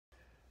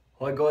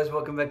Hi guys,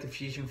 welcome back to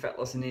Fusion Fat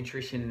Loss and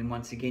Nutrition, and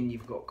once again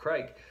you've got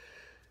Craig.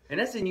 And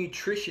as a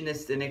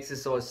nutritionist and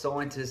exercise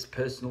scientist,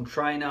 personal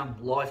trainer,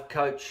 life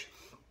coach,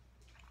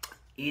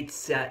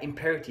 it's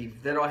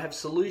imperative that I have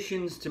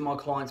solutions to my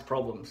clients'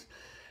 problems.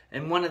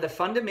 And one of the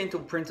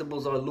fundamental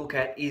principles I look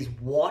at is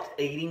what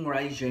eating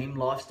regime,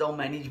 lifestyle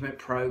management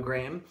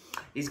program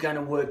is going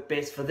to work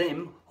best for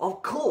them,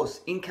 of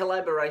course, in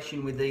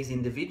collaboration with these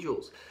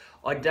individuals.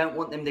 I don't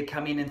want them to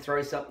come in and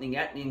throw something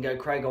at me and go,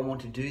 Craig, I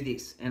want to do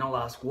this. And I'll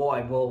ask why.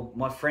 Well,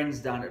 my friend's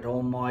done it,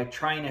 or my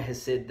trainer has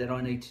said that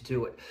I need to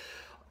do it.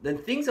 The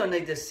things I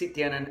need to sit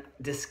down and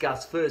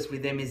discuss first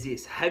with them is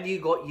this: have you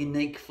got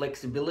unique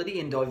flexibility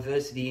and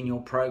diversity in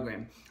your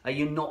program? Are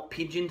you not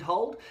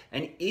pigeonholed?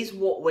 And is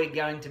what we're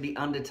going to be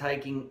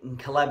undertaking in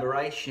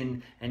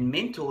collaboration and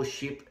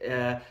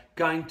mentorship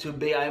going to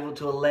be able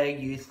to allow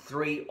you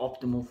three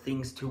optimal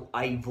things to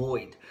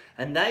avoid?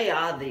 And they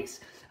are this.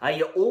 Are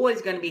you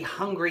always going to be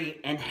hungry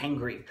and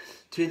hangry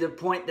to the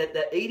point that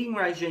the eating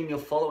regime you're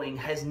following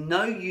has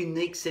no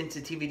unique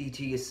sensitivity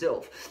to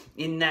yourself,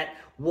 in that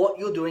what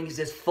you're doing is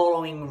just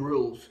following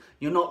rules?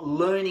 You're not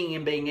learning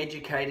and being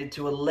educated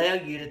to allow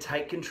you to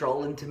take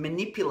control and to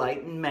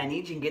manipulate and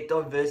manage and get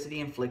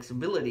diversity and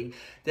flexibility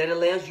that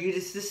allows you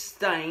to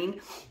sustain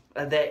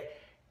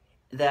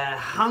the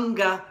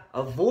hunger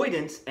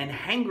avoidance and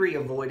hangry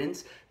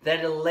avoidance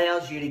that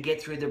allows you to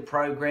get through the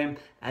program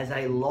as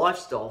a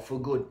lifestyle for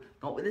good,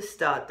 not with a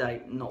start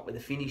date, not with a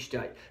finish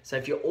date. So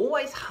if you're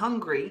always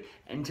hungry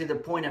and to the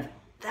point of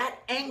that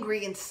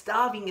angry and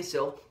starving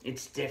yourself,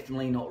 it's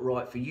definitely not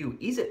right for you,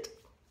 is it?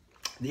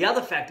 The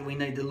other factor we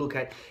need to look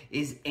at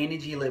is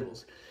energy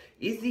levels.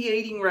 Is the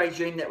eating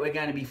regime that we're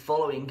going to be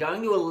following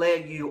going to allow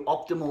you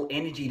optimal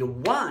energy to,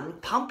 one,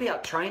 pump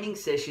out training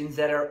sessions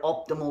that are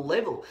optimal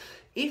level?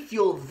 If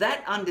you're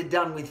that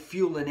underdone with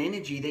fuel and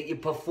energy that your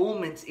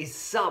performance is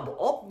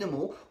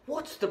suboptimal,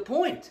 what's the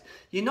point?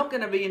 You're not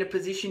going to be in a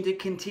position to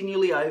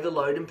continually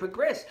overload and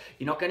progress.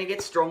 You're not going to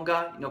get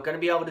stronger. You're not going to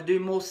be able to do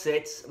more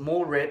sets,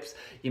 more reps.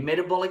 Your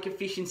metabolic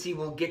efficiency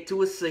will get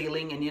to a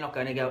ceiling and you're not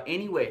going to go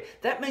anywhere.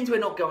 That means we're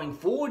not going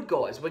forward,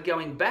 guys. We're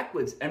going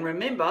backwards. And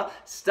remember,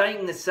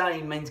 staying the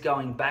same means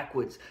going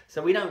backwards.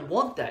 So we don't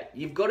want that.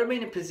 You've got to be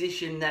in a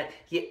position that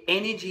your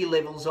energy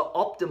levels are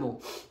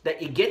optimal,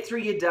 that you get through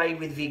your day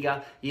with vigor,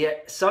 your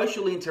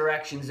social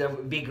interactions are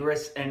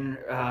vigorous and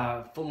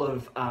full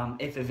of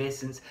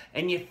effervescence,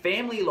 and your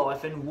family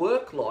life and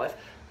work life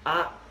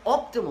are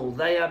optimal.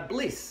 They are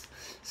bliss.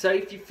 So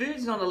if your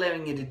food's not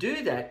allowing you to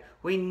do that,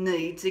 we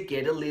need to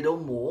get a little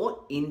more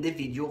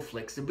individual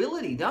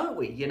flexibility, don't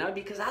we?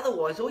 Because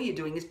otherwise all you're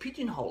doing is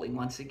pigeonholing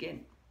once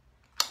again.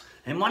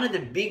 And one of the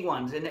big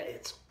ones, and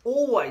it's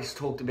always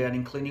talked about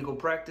in clinical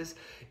practice,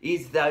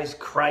 is those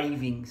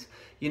cravings.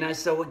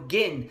 So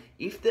again,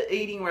 if the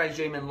eating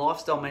regime and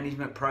lifestyle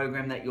management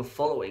program that you're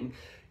following,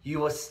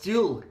 you are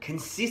still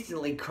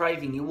consistently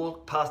craving, you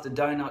walk past a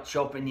donut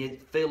shop and you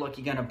feel like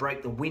you're going to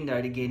break the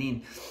window to get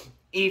in.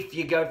 If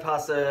you go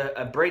past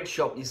a bread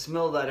shop, you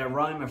smell that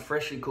aroma of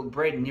freshly cooked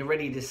bread and you're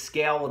ready to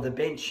scour the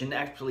bench and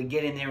actually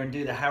get in there and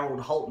do the Harold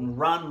Holton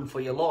run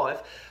for your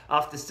life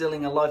after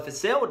stealing a loaf of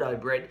sourdough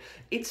bread,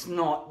 it's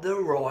not the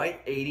right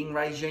eating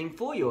regime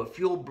for you. If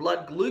your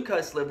blood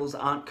glucose levels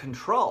aren't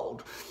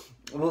controlled,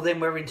 well, then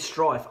we're in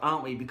strife,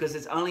 aren't we? Because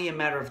it's only a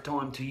matter of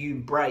time till you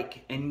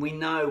break. And we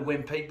know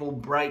when people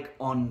break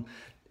on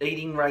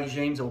eating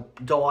regimes or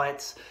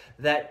diets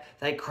that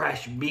they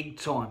crash big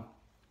time.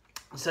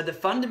 So the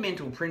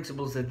fundamental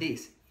principles are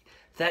this: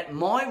 that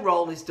my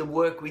role is to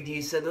work with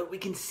you so that we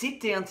can sit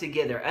down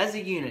together as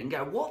a unit and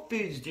go, what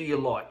foods do you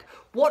like?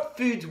 What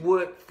foods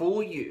work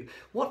for you?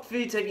 What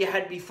foods have you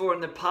had before in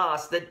the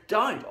past that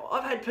don't?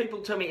 I've had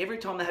people tell me every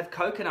time they have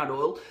coconut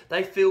oil,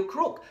 they feel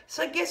crook.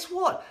 So guess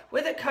what?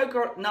 Whether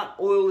coconut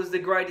oil is the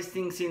greatest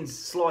thing since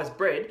sliced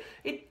bread,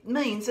 it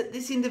means that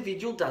this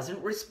individual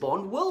doesn't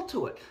respond well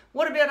to it.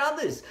 What about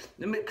others?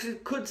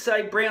 Could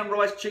say brown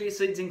rice, chia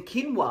seeds and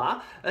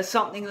quinoa are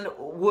something that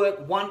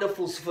work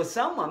wonderful for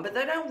someone, but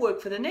they don't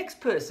work for the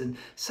next person.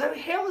 So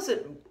how is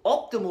it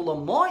optimal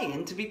on my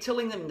end to be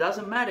telling them it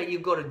doesn't matter,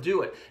 you've got to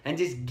do it,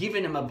 and just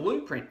giving them a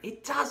blueprint?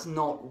 It does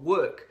not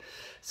work.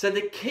 So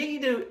the key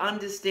to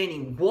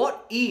understanding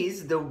what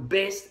is the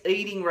best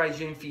eating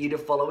regime for you to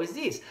follow is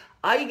this: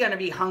 are you going to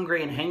be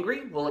hungry and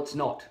hangry? Well, it's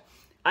not.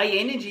 Are your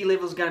energy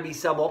levels going to be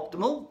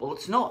suboptimal? Well,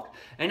 it's not.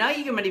 And are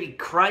you going to be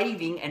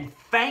craving and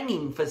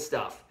fanging for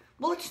stuff?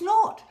 Well, it's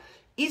not.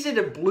 Is it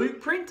a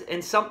blueprint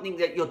and something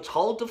that you're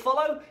told to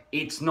follow?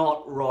 It's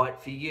not right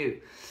for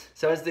you.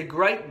 So as the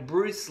great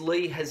Bruce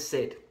Lee has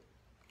said,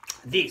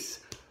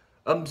 this: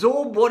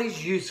 absorb what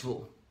is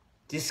useful,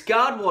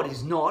 discard what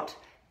is not,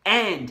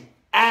 and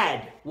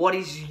add what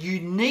is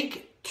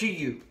unique to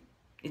you.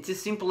 It's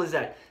as simple as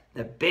that.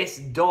 The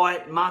best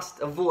diet must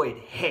avoid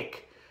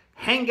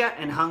hunger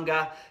and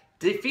hunger,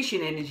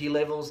 deficient energy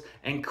levels,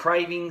 and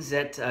cravings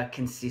that are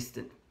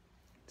consistent.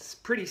 It's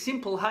pretty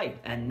simple, hey?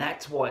 And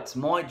that's why it's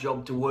my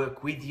job to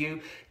work with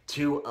you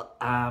to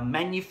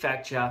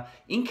manufacture,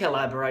 in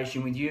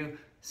collaboration with you,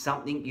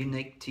 something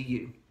unique to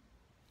you.